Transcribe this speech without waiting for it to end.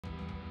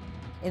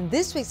In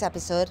this week's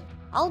episode,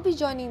 I'll be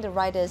joining the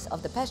riders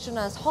of the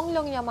PETRONAS Hong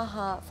Leong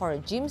Yamaha for a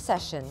gym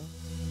session.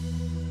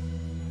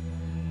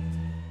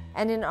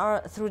 And in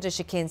our Through the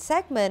Chicane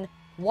segment,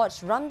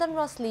 watch Ramdan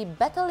Rosli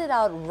battle it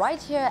out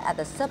right here at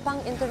the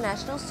Sepang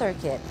International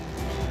Circuit.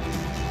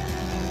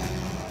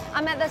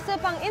 I'm at the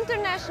Sepang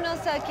International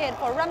Circuit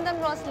for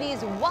Ramdan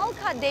Rosli's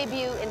wildcard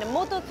debut in the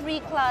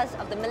Moto3 class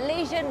of the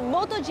Malaysian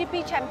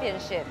MotoGP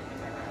Championship.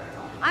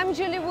 I'm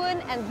Julie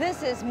Woon and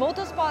this is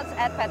Motorsports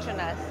at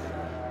PETRONAS.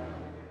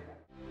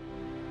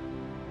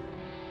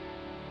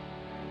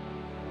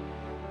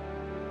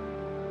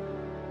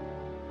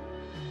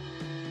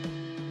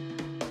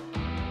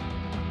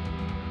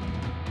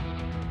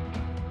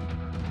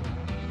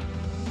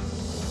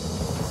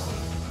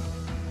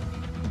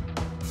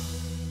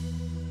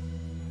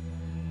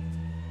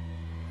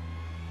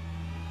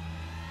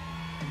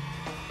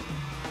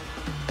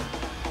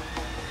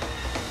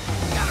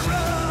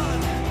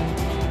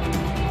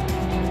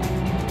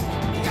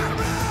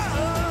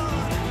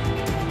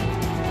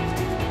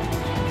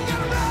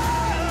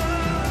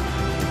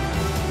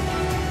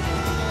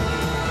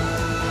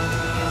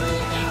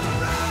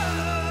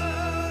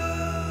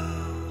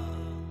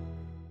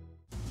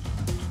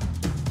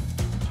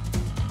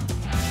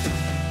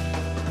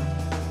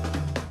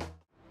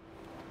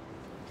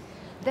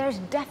 There's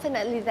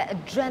definitely that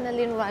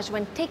adrenaline rush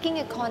when taking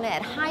a corner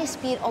at high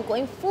speed or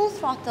going full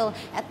throttle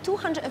at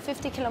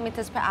 250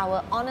 kilometers per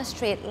hour on a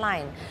straight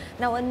line.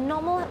 Now, a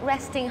normal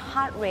resting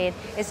heart rate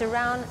is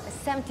around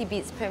 70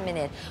 beats per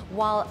minute,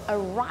 while a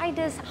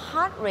rider's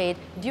heart rate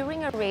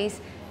during a race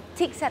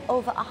ticks at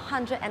over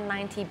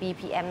 190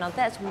 BPM. Now,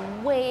 that's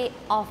way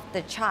off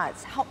the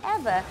charts.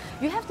 However,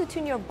 you have to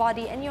tune your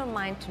body and your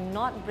mind to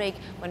not break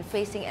when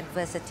facing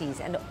adversities.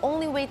 And the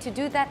only way to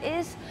do that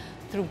is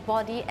through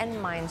body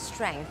and mind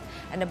strength.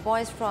 And the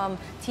boys from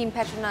Team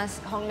PETRONAS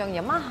Hong Leong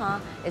Yamaha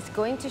is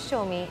going to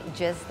show me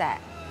just that.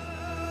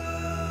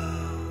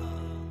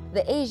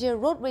 The Asia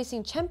Road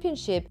Racing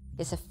Championship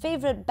is a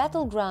favorite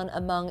battleground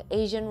among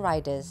Asian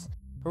riders.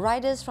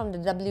 Riders from the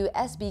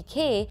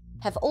WSBK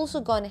have also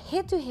gone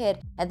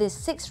head-to-head at this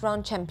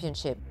 6-round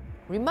championship.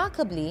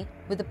 Remarkably,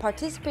 with the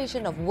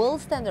participation of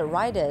world-standard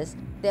riders,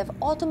 they have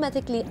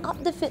automatically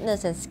upped the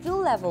fitness and skill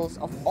levels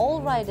of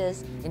all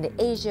riders in the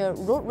Asia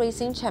Road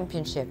Racing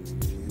Championship.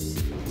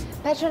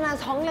 PETRONAS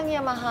Hong Leong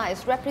Yamaha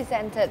is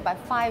represented by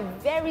 5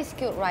 very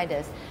skilled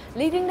riders.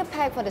 Leading the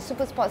pack for the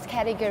super sports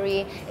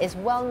category is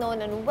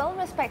well-known and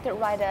well-respected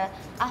rider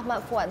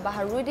Ahmad Fuad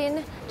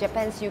Baharudin,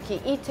 Japan's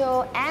Yuki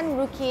Ito, and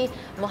rookie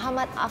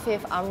Muhammad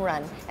Afif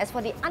Amran. As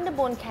for the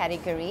underbone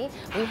category,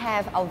 we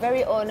have our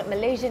very own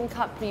Malaysian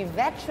Cup Prix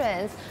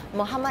veterans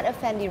Muhammad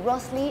Effendi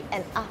Rosli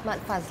and Ahmad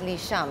Fazli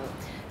Sham.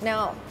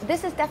 Now,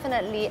 this is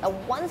definitely a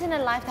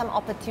once-in-a-lifetime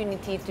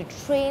opportunity to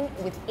train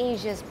with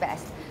Asia's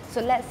best. So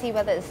let's see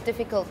whether it's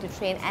difficult to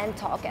train and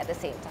talk at the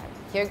same time.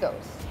 Here goes.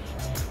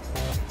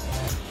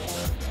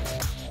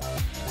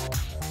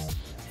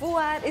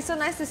 Fuad, it's so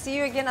nice to see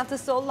you again after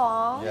so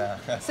long. Yeah.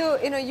 So,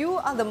 you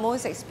are the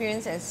most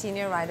experienced and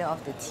senior rider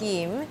of the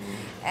team.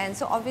 And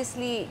so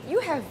obviously, you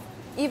have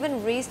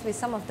even raced with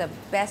some of the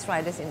best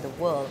riders in the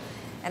world.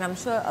 And I'm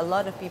sure a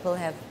lot of people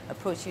have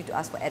approached you to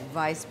ask for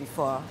advice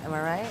before. Am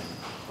I right?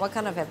 What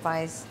kind of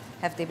advice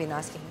have they been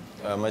asking?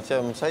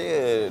 Macam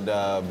saya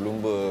dah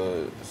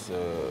berlumba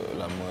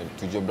selama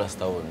 17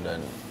 tahun dan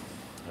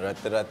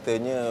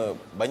rata-ratanya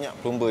banyak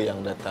pelumba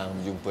yang datang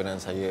berjumpa dengan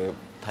saya,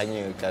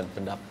 tanyakan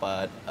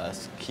pendapat,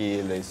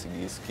 skill dari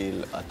segi skill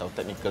atau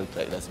technical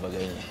track dan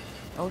sebagainya.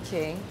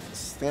 Okay.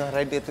 Setengah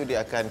rider tu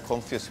dia akan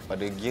confuse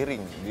kepada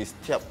gearing di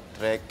setiap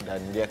track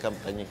dan dia akan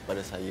bertanya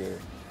kepada saya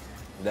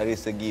dari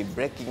segi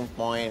braking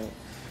point,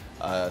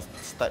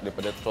 start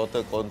daripada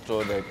throttle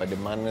control, daripada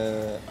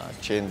mana,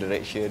 chain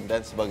direction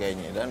dan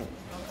sebagainya. Dan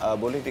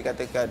boleh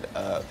dikatakan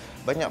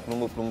banyak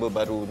pelumba-pelumba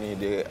baru ni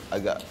dia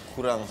agak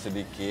kurang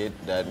sedikit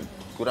dan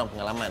kurang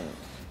pengalaman.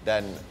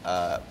 Dan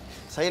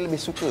saya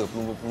lebih suka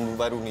pelumba-pelumba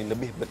baru ni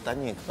lebih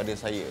bertanya kepada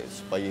saya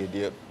supaya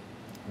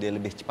dia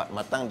lebih cepat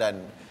matang dan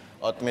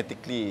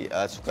automatically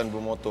sukan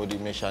bermotor di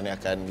Malaysia ni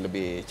akan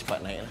lebih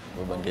cepat naik lah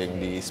berbanding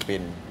di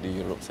Spain, di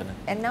Europe sana.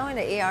 And now in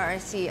the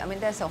ARRC, I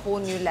mean, there's a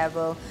whole new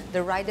level.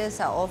 The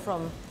riders are all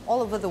from all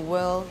over the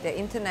world. They're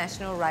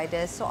international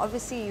riders. So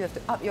obviously you have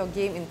to up your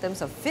game in terms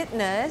of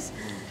fitness.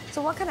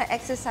 So what kind of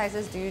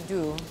exercises do you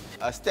do?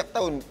 Setiap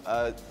tahun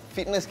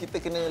fitness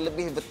kita kena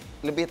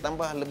lebih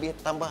tambah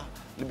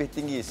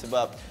tinggi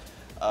sebab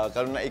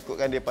kalau nak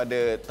ikutkan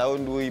daripada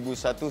tahun 2001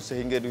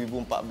 sehingga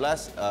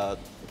 2014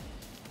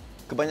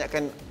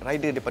 kebanyakan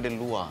rider daripada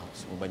luar,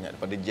 banyak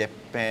daripada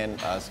Japan,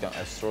 sekarang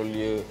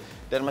Australia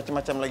dan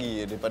macam-macam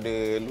lagi daripada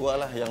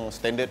luar lah yang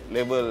standard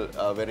level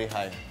very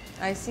high.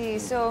 I see.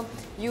 So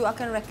you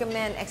akan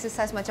recommend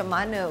exercise macam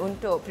mana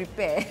untuk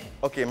prepare?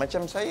 Okey,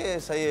 macam saya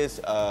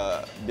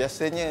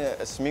biasanya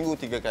seminggu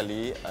 3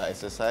 kali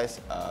exercise.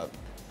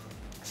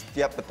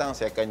 setiap petang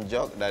saya akan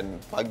jog dan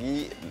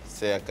pagi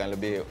saya akan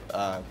lebih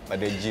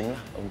pada gym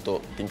lah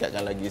untuk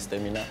tingkatkan lagi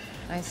stamina.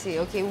 I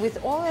see. Okay, with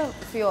all of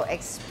your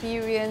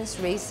experience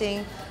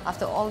racing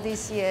after all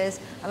these years,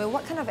 I mean,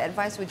 what kind of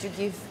advice would you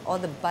give all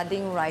the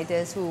budding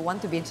riders who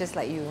want to be just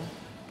like you?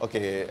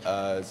 Okey,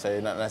 saya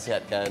nak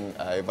nasihatkan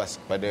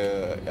advice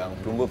kepada yang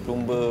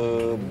pelumba-pelumba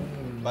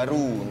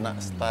baru nak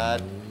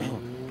start.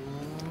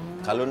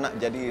 Kalau nak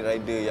jadi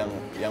rider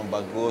yang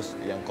bagus,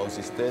 yang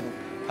konsisten,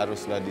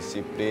 haruslah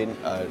disiplin,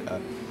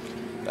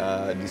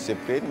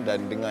 disiplin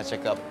dan dengar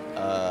cakap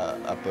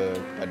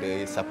pada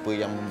siapa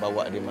yang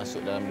membawa dia masuk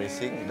dalam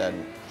racing dan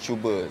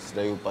cuba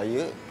sedaya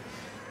upaya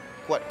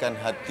kuatkan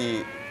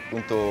hati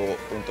untuk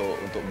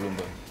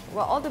berlumba.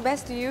 Well, all the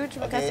best to you.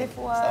 Terima kasih,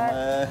 Fuad.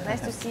 Sama.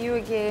 Nice to see you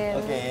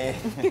again. Okay.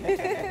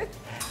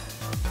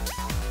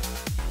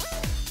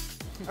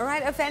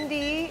 Alright,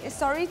 Effendi,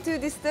 sorry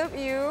to disturb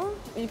you.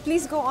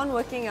 Please go on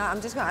working out. I'm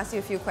just going to ask you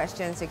a few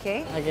questions,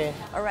 okay? Okay.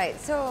 Alright,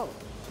 so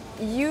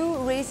you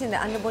race in the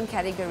underbone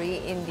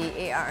category in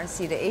the ARC,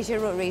 the Asia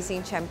Road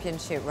Racing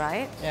Championship,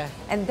 right? Yeah.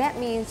 And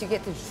that means you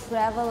get to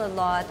travel a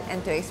lot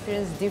and to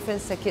experience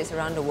different circuits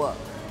around the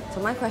world. So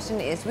my question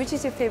is, which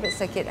is your favorite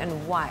circuit and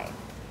why?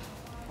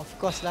 Of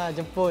course lah,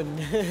 Jepun.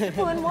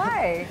 Jepun,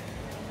 why?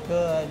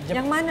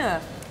 Yang mana?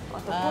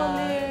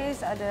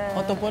 Autopolis, ada...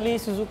 Autopolis,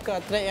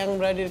 Suzuka, track yang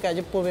berada dekat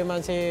Jepun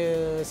memang saya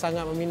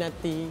sangat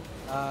meminati.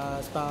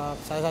 Sebab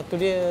salah satu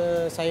dia,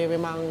 saya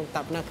memang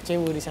tak pernah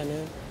kecewa di sana.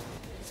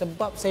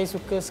 Sebab saya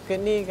suka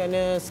skirt ni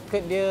kerana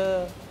skirt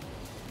dia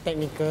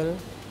teknikal.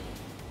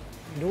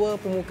 Dua,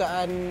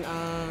 permukaan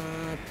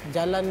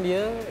jalan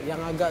dia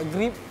yang agak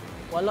grip.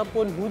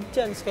 Walaupun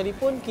hujan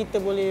sekalipun,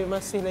 kita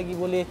masih lagi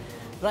boleh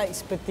ride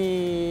seperti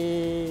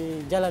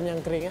jalan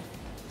yang kering.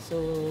 So,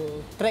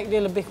 track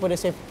dia lebih kepada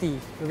safety,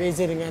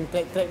 berbeza dengan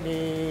track-track di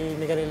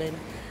negara lain.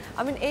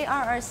 I mean,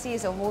 ARRC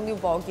is a whole new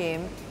ball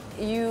game.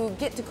 You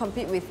get to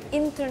compete with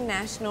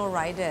international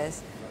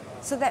riders.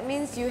 So that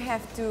means you have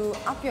to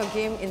up your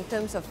game in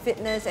terms of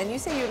fitness. And you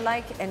say you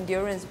like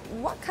endurance.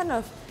 What kind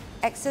of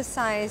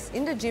exercise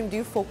in the gym do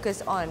you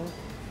focus on?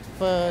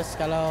 First,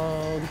 kalau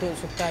untuk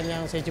sukan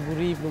yang saya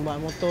ceburi,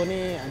 perlumbaan motor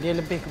ni, dia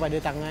lebih kepada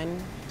tangan.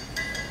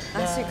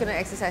 So you kena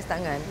exercise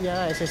tangan?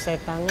 Ya, exercise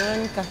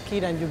tangan,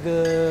 kaki dan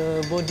juga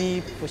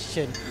body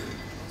position.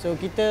 So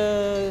kita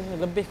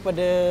lebih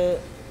kepada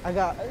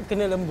agak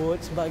kena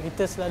lembut sebab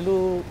kita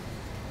selalu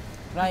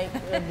ride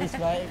this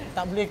bike,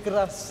 tak boleh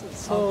keras.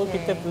 So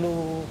kita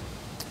perlu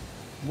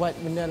buat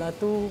benda lah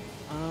tu.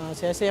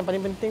 Saya rasa yang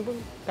paling penting pun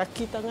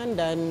kaki, tangan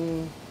dan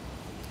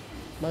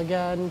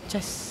bahagian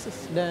chest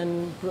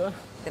dan perut.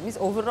 That means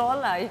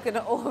overall lah, you kena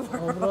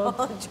overall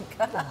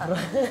juga.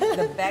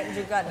 The back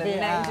juga, the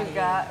neck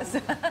juga.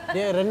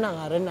 Dia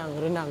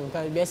renang.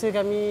 Biasa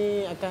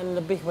kami akan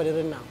lebih kepada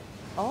renang.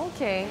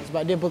 Okay.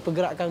 Sebab dia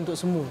berpergerakan untuk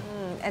semua.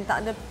 And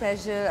tak ada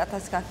pressure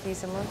atas kaki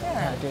semua kan?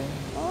 Tak ada.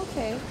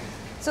 Okay.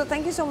 So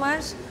thank you so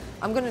much.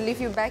 I'm going to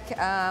leave you back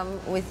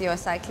with your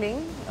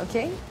cycling,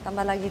 okay?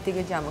 Tambah lagi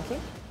 3 jam,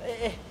 okay?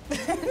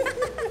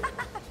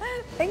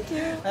 Thank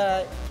you.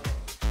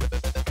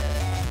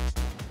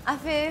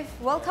 Afif,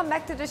 welcome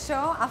back to the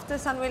show after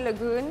Sunway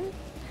Lagoon.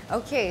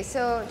 Okay,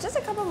 so just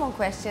a couple more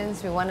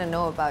questions we want to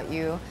know about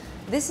you.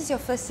 This is your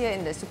first year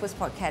in the Super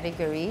Sport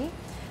category.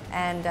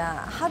 And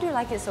how do you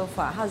like it so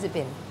far? How's it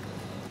been?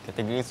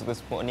 Kategori Super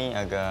Sport ni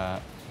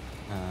agak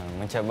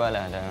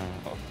mencabarlah dan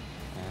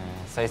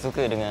saya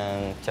suka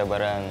dengan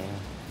cabaran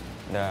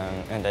dan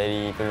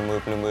dari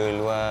pelumba-pelumba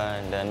luar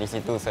dan di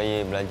situ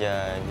saya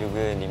belajar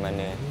juga di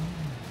mana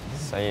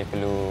saya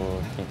perlu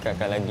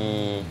tingkatkan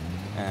lagi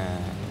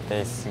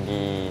dari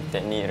segi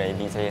teknik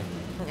riding saya.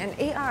 And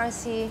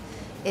ARC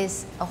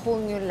is a whole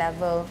new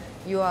level.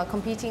 You are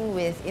competing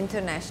with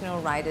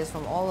international riders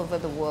from all over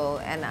the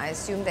world, and I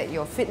assume that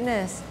your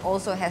fitness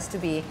also has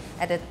to be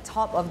at the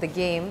top of the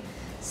game.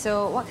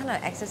 So what kind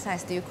of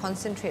exercise do you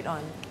concentrate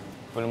on?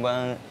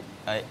 Perlumbaan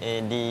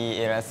di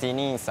ARC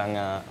ni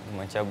sangat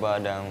mencabar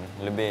dan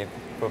lebih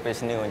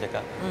profesional orang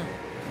cakap.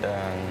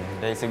 Dan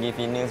dari segi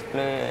fitness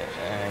pula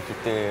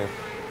kita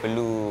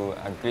perlu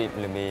upgrade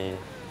lebih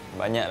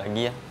banyak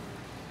lagi lah.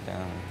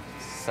 Dan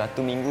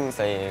satu minggu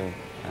saya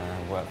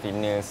buat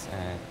fitness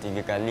 3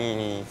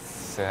 kali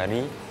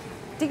sehari.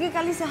 3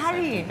 kali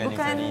sehari? 3 kali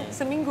bukan sehari.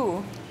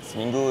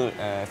 seminggu?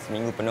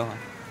 Seminggu penuh.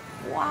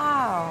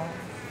 Wow.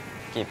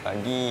 Okay,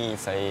 pagi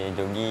saya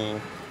jogging,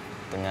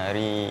 tengah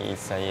hari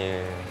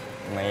saya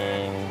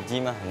main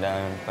gym lah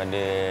dan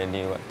pada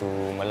di waktu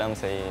malam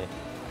saya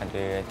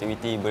ada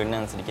aktiviti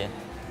berenang sedikit.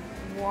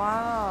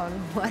 Wow,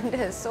 no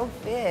wonder, so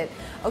fit.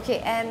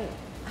 Okay, and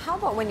how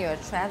about when you're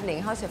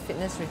traveling? How's your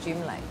fitness regime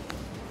like?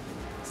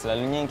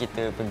 Selalunya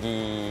kita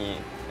pergi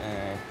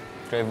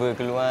travel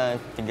keluar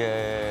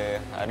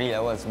 3 hari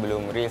awal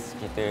sebelum race.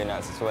 Kita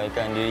nak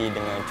sesuaikan diri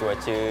dengan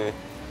cuaca,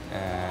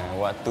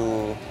 waktu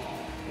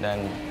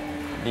dan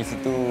di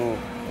situ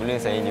mula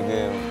saya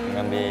juga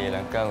mengambil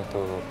langkah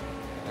untuk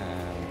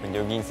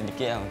berjogging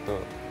sedikit lah,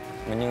 untuk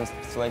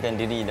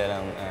menyesuaikan diri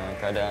dalam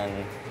keadaan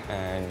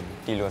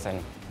di luar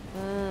sana.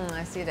 I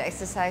I see the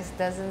exercise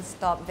doesn't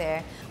stop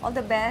there. All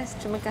the best.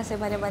 Terima kasih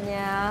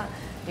banyak-banyak.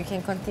 You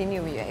can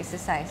continue with your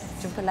exercise.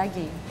 Jumpa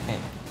lagi.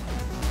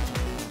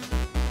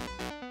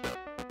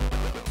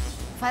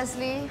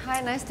 Fazli,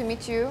 hi, nice to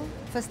meet you.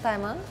 First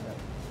timer.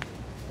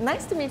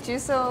 Nice to meet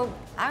you. So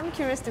I'm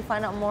curious to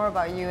find out more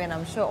about you, and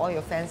I'm sure all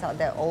your fans out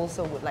there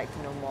also would like to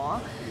know more.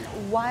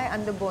 Why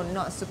underbone,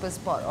 not super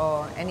sport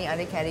or any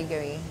other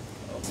category?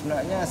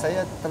 Sebenarnya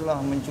saya telah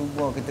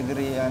mencuba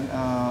kategori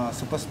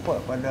super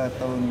sport pada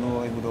tahun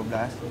 2012,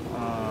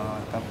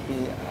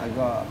 tapi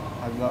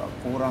agak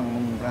kurang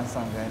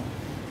merangsangkan.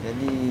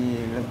 Jadi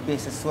lebih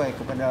sesuai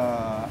kepada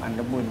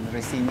underbone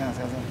racingnya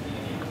saya rasa.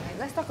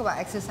 Let's talk about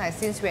exercise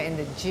since we're in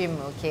the gym,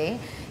 okay?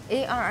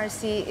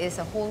 ARRC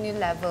is a whole new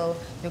level.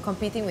 You're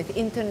competing with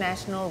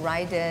international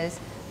riders,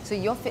 so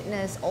your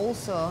fitness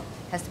also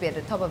has to be at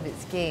the top of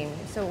its game.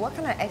 So what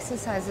kind of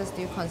exercises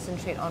do you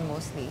concentrate on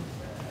mostly?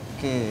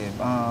 Okey,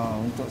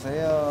 untuk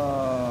saya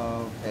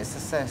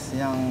exercise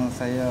yang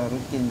saya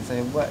rutin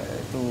saya buat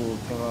itu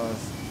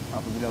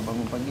apabila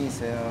bangun pagi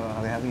saya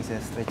hari-hari saya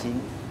stretching,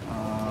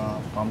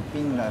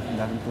 pumping dah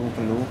tentu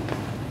perlu,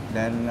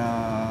 dan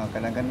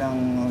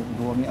kadang-kadang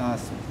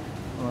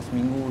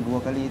seminggu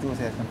 2 kali itu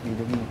saya akan pergi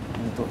jogging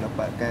untuk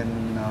dapatkan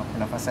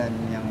pernafasan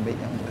yang baik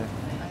yang betul.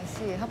 I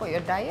see. How about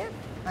your diet?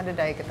 Ada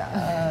diet ke tak?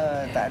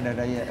 Tak ada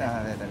diet,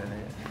 saya tak ada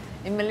diet.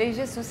 In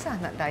Malaysia susah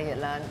nak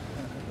diet lah.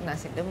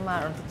 Nasi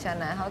lemak, roti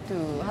canai, how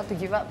to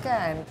give up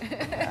kan?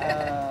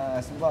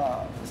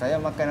 Sebab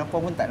saya makan apa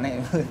pun tak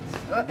naik pun.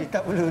 Jadi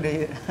tak perlu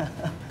diet.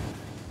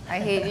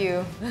 I hate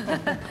you.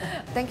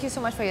 Thank you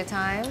so much for your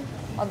time.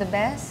 All the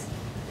best.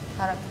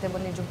 Harap kita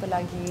boleh jumpa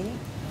lagi.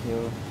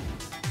 Yo.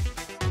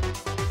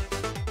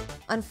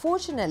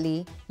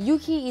 Unfortunately,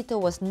 Yuki Ito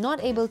was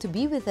not able to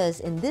be with us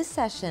in this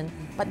session,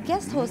 but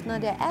guest host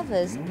Nadia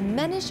Evers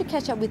managed to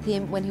catch up with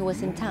him when he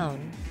was in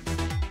town.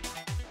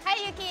 Hi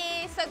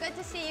Yuki, so good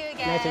to see you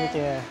again. Nice to meet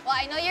you. Well,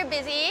 I know you're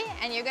busy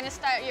and you're going to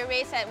start your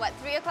race at what,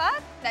 3 o'clock?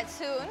 That's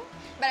soon.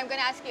 But I'm going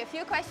to ask you a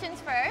few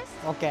questions first.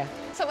 Okay.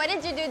 So what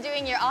did you do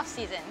during your off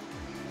season?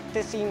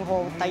 Testing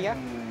for tire.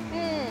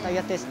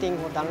 Tire testing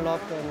for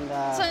Dunlop and...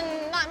 So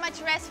not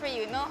much rest for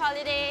you, no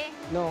holiday?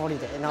 No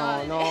holiday.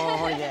 No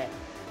holiday.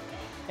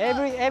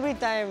 Every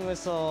time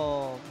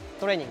so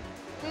training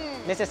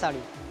necessary.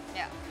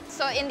 Yeah.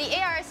 So in the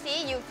ARC,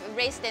 you've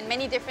raced in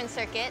many different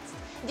circuits.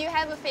 Do you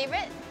have a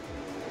favorite?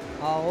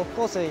 Of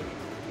course,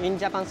 in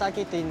Japan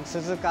circuit in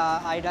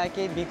Suzuka, I like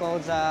it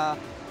because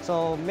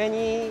so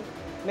many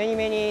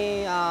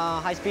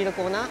high speed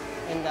corner,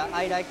 and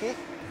I like it.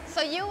 So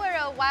you were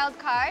a wild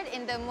card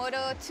in the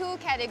Moto2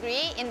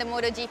 category in the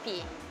MotoGP.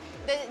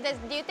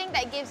 Do you think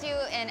that gives you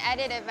an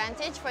added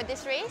advantage for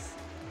this race?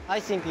 I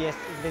think yes,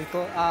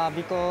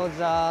 because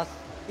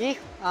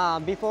if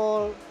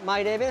before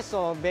my level,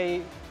 so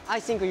I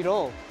think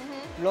low,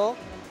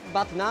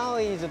 but now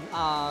is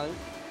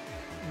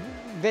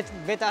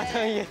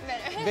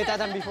better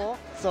than before.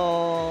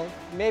 So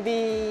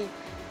maybe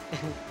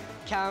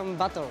can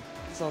battle.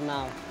 So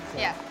now,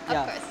 Yeah,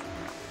 of course.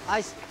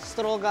 I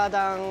stronger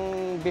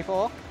than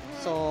before.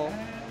 So.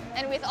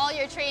 And with all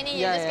your training,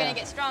 you're just going to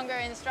get stronger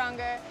and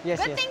stronger. Yes,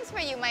 Good things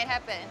for you might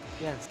happen.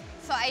 Yes.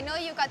 So I know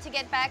you got to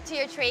get back to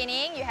your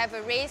training. You have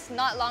a race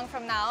not long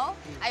from now.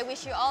 I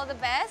wish you all the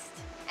best.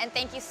 And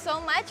thank you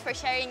so much for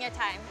sharing your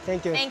time.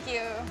 Thank you. Thank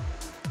you.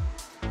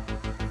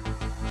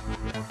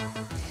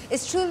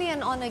 It's truly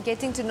an honor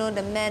getting to know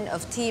the men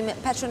of Team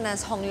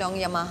PETRONAS Hong Leong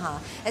Yamaha.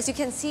 As you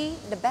can see,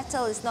 the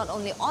battle is not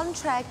only on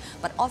track,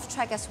 but off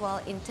track as well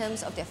in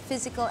terms of their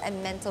physical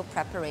and mental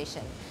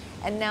preparation.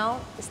 And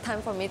now, it's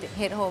time for me to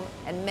head home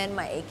and mend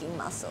my aching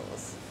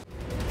muscles.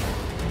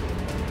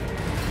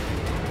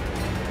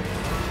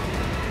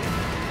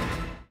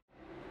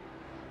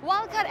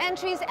 Wildcard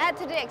entries add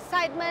to the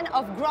excitement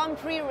of Grand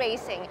Prix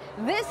racing.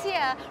 This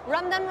year,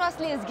 Ramdan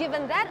Rosli is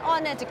given that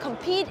honor to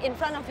compete in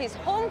front of his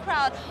home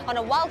crowd on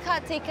a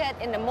wildcard ticket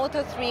in the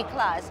Moto3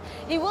 class.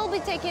 He will be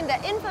taking the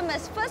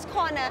infamous first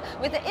corner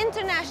with the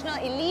international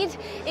elite,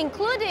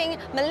 including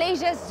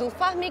Malaysia's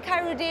Zulfahmi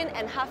Khairuddin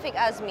and Hafiq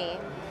Azmi.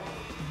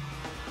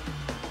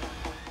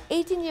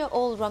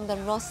 18-year-old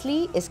Ramdan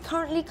Rosli is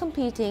currently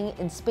competing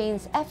in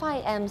Spain's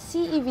FIM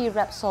CEV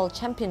Repsol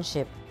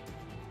Championship.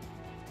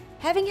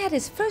 Having had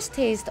his first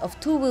taste of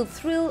two-wheel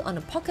thrill on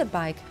a pocket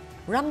bike,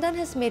 Ramdan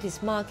has made his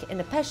mark in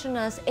the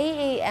PETRONAS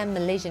AAM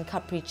Malaysian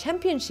Cup Prix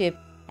Championship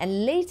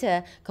and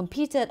later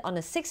competed on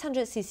a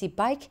 600cc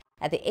bike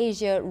at the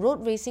Asia Road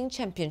Racing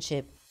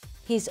Championship.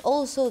 He is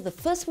also the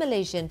first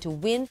Malaysian to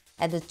win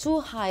at the Too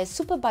High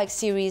Superbike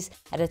Series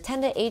at a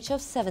tender age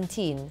of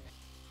 17.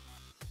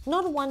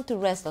 Not one to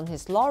rest on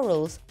his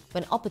laurels,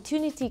 when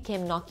opportunity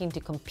came knocking to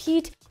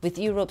compete with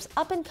Europe's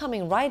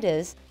up-and-coming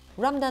riders,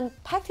 Ramdan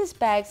packed his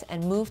bags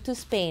and moved to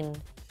Spain.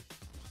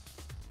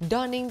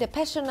 Donning the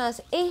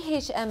PETRONAS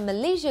AHM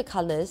Malaysia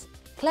colours,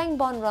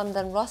 Klangborn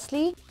Ramdan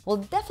Rosli will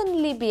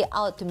definitely be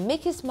out to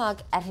make his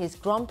mark at his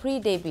Grand Prix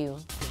debut.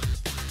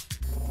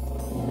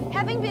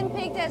 Having been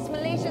picked as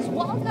Malaysia's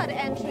wildcard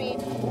entry,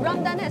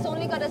 Ramdan has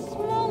only got a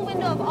small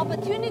window of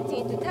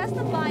opportunity to test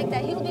the bike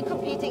that he'll be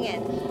competing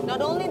in. Not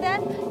only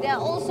that, there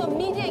are also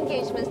media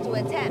engagements to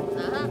attend.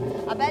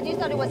 I bet you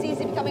thought it was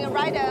easy becoming a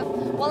rider.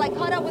 Well, I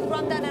caught up with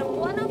Ramdan at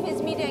one of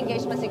his media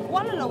engagements in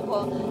Kuala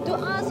Lumpur to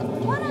ask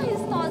what are his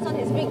thoughts on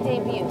his big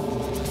debut.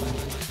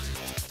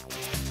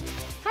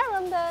 Hi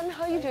Ramdan,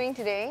 how are you doing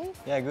today?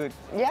 Yeah, good.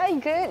 Yeah,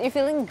 you good? You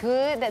feeling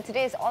good that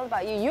today is all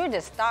about you? You're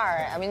the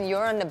star. I mean,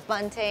 you're on the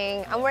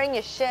bunting. I'm wearing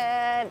your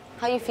shirt.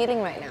 How are you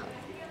feeling right now?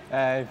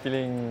 I'm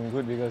feeling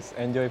good because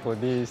I enjoy for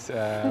this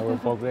our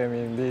program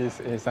in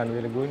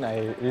Sunway Lagoon.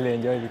 I really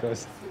enjoy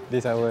because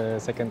this is our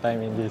second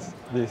time in this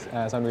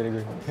Sunway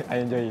Lagoon. I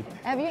enjoy it.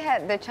 Have you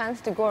had the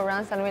chance to go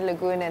around Sunway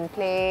Lagoon and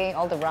play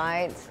all the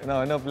rides?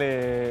 No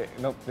play.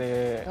 No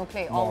play,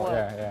 all more,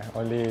 work. Yeah.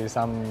 Only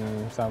some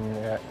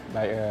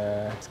like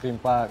Scream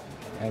Park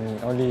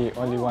and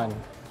only one.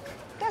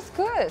 That's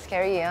good.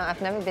 Scary, yeah.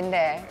 I've never been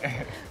there.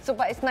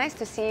 But it's nice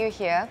to see you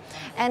here.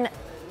 And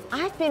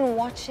I've been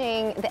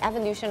watching the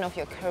evolution of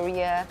your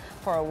career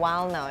for a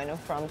while now,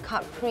 from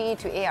Capri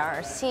to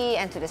ARC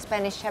and to the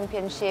Spanish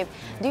Championship.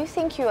 Do you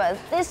think you are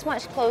this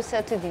much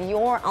closer to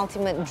your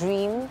ultimate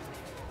dream?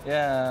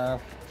 Yeah,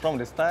 from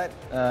the start,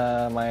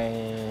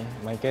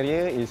 my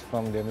career is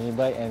from the mini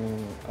bike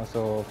and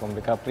also from the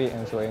Capri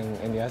and so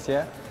in the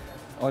Asia.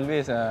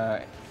 Always,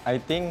 I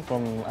think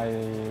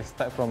I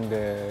start from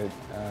the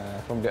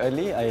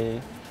early.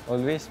 I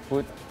always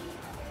put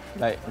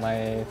like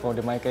my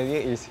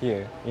career is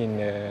here in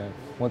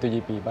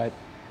MotoGP, but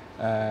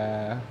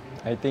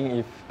I think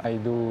if I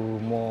do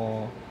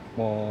more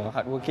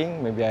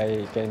hardworking, maybe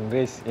I can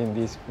race in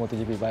this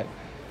MotoGP. But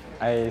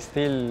I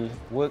still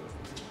work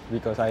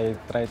because I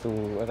try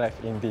to arrive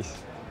in this.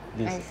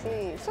 I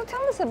see. So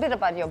tell us a bit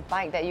about your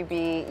bike that you'll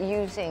be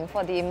using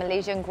for the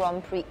Malaysian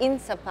Grand Prix in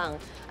Sepang.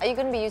 Are you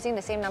going to be using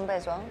the same number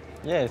as well?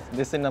 Yes,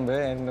 the same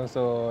number and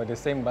also the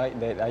same bike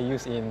that I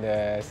use in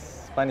the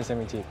Spanish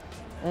Championship.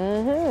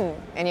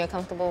 And you're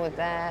comfortable with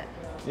that?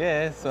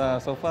 Yes,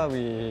 so far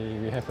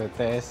we have a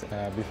test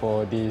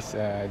before this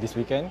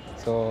weekend.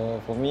 So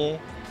for me,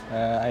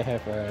 I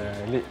have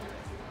good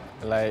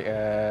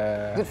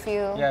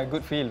feel. Yeah,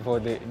 good feel for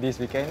this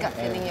weekend. Gut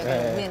feeling you're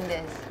going to win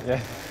this. Yeah.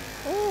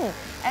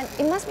 And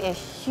it must be a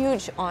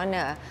huge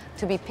honor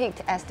to be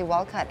picked as the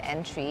wildcard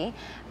entry.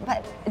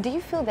 But do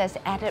you feel there's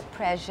added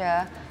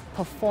pressure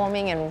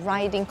performing and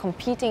riding,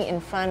 competing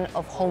in front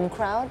of home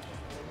crowd?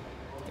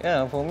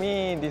 Yeah, for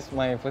me, this is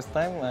my first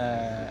time.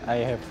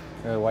 I have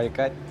a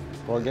wildcard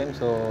program,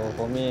 so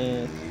for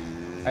me,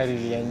 I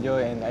really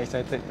enjoy and I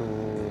excited to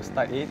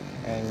start it.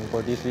 And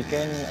for this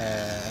weekend,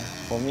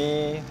 for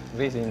me,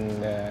 race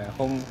in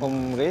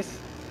home race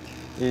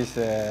is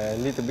a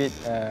little bit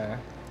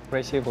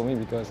pressure for me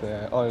because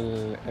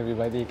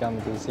everybody come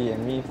to see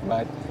me.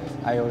 But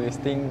I always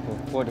think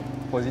for the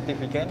positive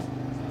weekend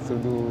to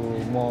do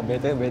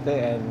better,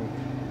 and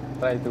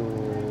try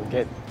to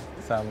get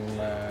some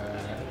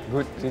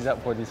good result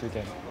for this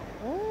weekend.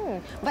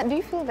 But do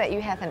you feel that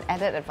you have an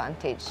added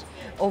advantage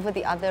over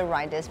the other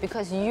riders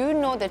because you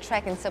know the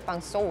track in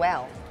Sepang so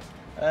well?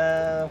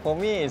 For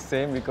me, it's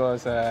same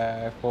because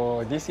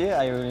for this year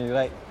I only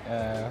ride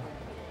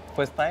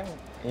first time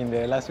in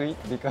the last week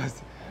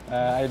because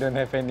I don't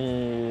have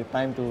any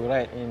time to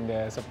ride in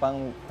the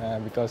Sepang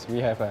because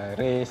we have a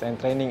race and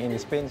training in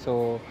Spain.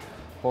 So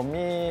for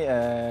me,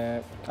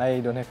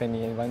 I don't have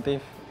any advantage.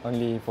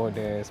 Only for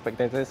the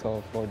spectators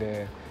or for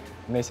the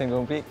Malaysian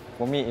Grand Prix,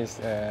 for me is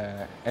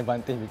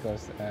advantage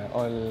because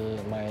all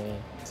my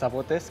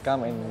supporters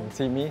come and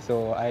see me,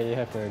 so I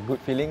have a good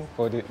feeling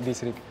for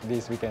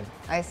this weekend.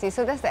 I see.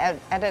 So that's the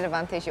added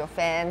advantage. Your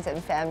fans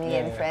and family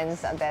and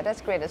friends are there.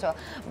 That's great as well.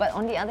 But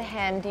on the other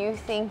hand, do you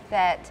think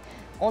that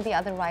all the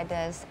other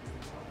riders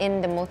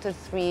in the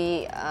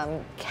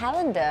Moto3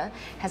 calendar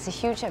has a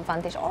huge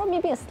advantage, or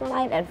maybe a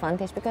slight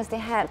advantage because they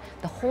had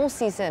the whole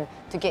season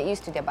to get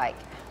used to their bike?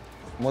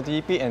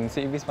 MotoGP and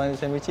CEV Spanish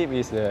Championship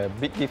is a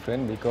big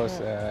difference because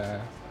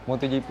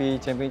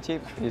MotoGP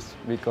Championship is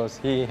because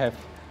he have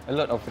a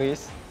lot of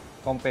race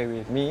compared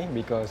with me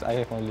because I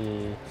have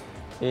only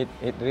 8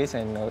 race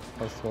and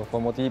also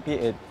for MotoGP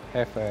it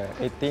have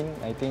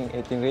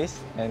 18 race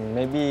and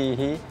maybe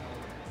he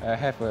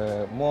have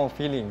a more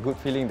good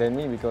feeling than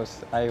me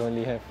because I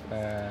only have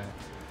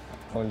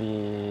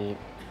only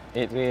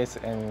 8 race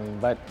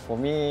but for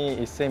me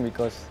it's same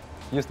because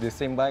use the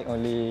same bike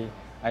only.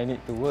 I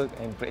need to work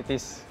and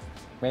practice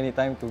many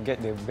times to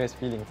get the best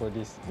feeling for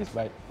this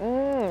bike.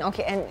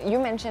 Okay, and you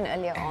mentioned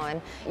earlier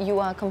on you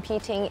are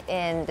competing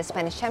in the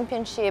Spanish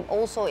Championship,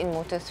 also in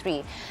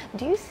Moto3.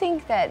 Do you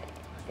think that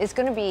it's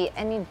going to be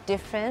any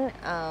different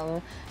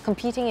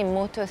competing in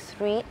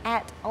Moto3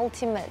 at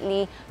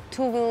ultimately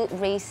two-wheel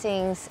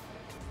racing's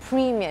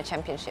Premier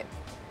Championship?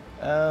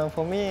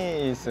 For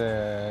me, it's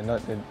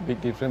not a big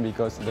difference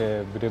because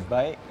the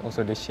bike,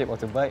 also the shape of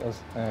the bike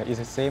is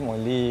the same,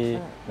 only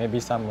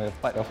maybe some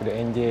part of the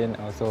engine,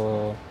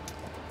 also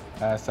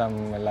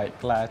some like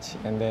clutch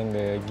and then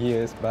the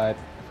gears. But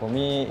for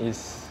me,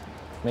 it's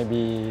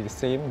maybe the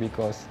same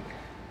because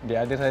the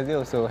other rider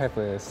also have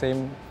a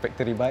same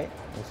factory bike,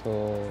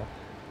 also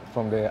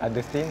from the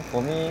other team.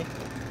 For me,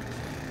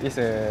 it's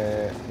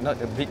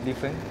not a big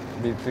difference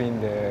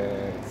between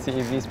the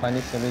CEV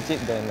Spanish Championship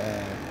than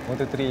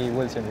Moto3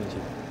 World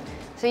Championship.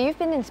 So you've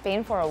been in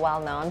Spain for a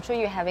while now. I'm sure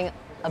you're having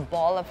a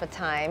ball of a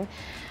time.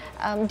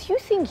 Do you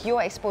think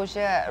your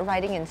exposure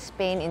riding in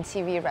Spain in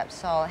CV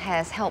Repsol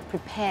has helped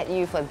prepare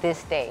you for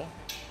this day?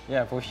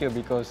 Yeah, for sure,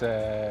 because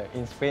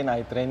in Spain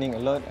I training a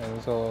lot, and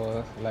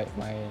also like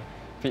my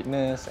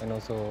fitness and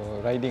also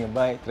riding a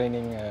bike,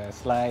 training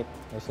slide,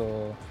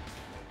 also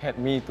helped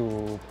me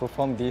to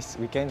perform this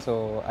weekend.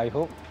 So I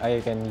hope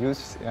I can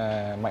use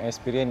my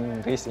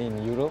experience race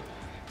in Europe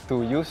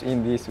to use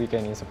in this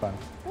weekend in Sepang.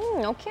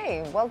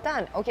 Okay, well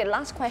done. Okay,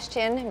 last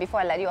question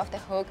before I let you off the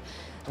hook.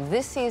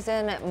 This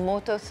season,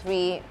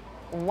 Moto3,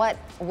 what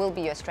will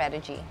be your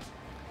strategy?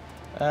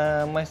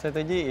 My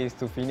strategy is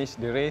to finish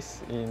the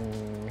race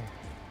in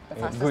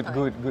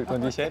good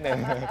condition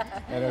and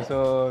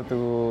also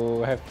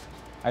to have,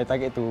 I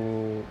target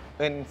to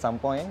earn some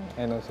point,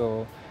 and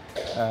also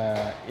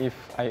if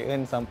I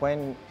earn some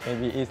point,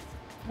 maybe it's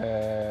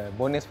a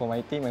bonus for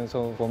my team and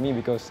so for me,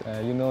 because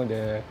you know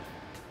the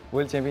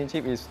World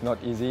Championship is not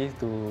easy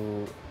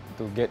to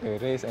get a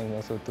race and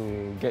also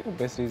to get the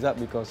best result,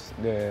 because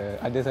the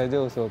other rider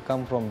also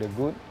come from the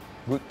good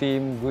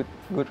team,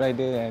 good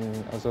rider,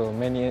 and also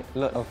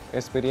lot of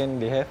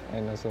experience they have,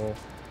 and also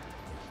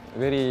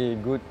very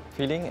good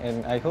feeling,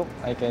 and I hope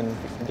I can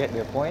get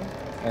the point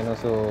and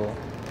also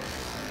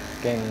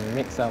can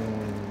make some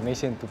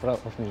nation to proud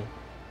of me.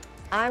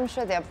 I'm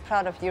sure they're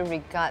proud of you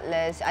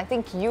regardless. I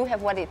think you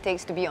have what it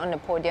takes to be on the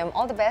podium.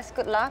 All the best,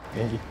 good luck.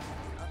 Thank you.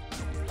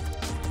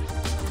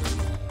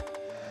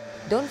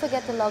 Don't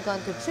forget to log on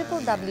to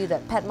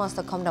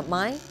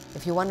www.petmos.com.my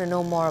if you want to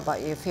know more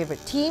about your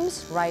favorite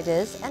teams,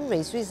 riders and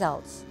race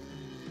results.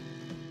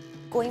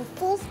 Going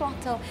full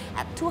throttle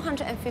at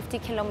 250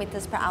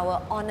 kilometers per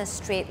hour on a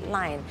straight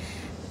line,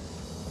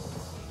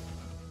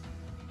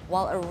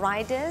 while a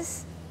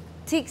rider's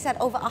ticks at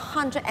over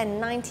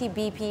 190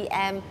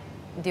 BPM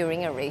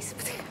during a race.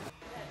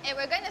 Hey,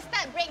 we're going to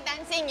start break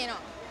dancing, you know.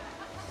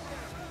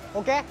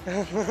 Okay.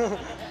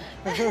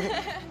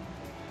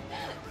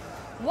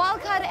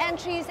 Wildcard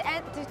entries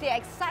add to the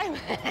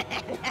excitement.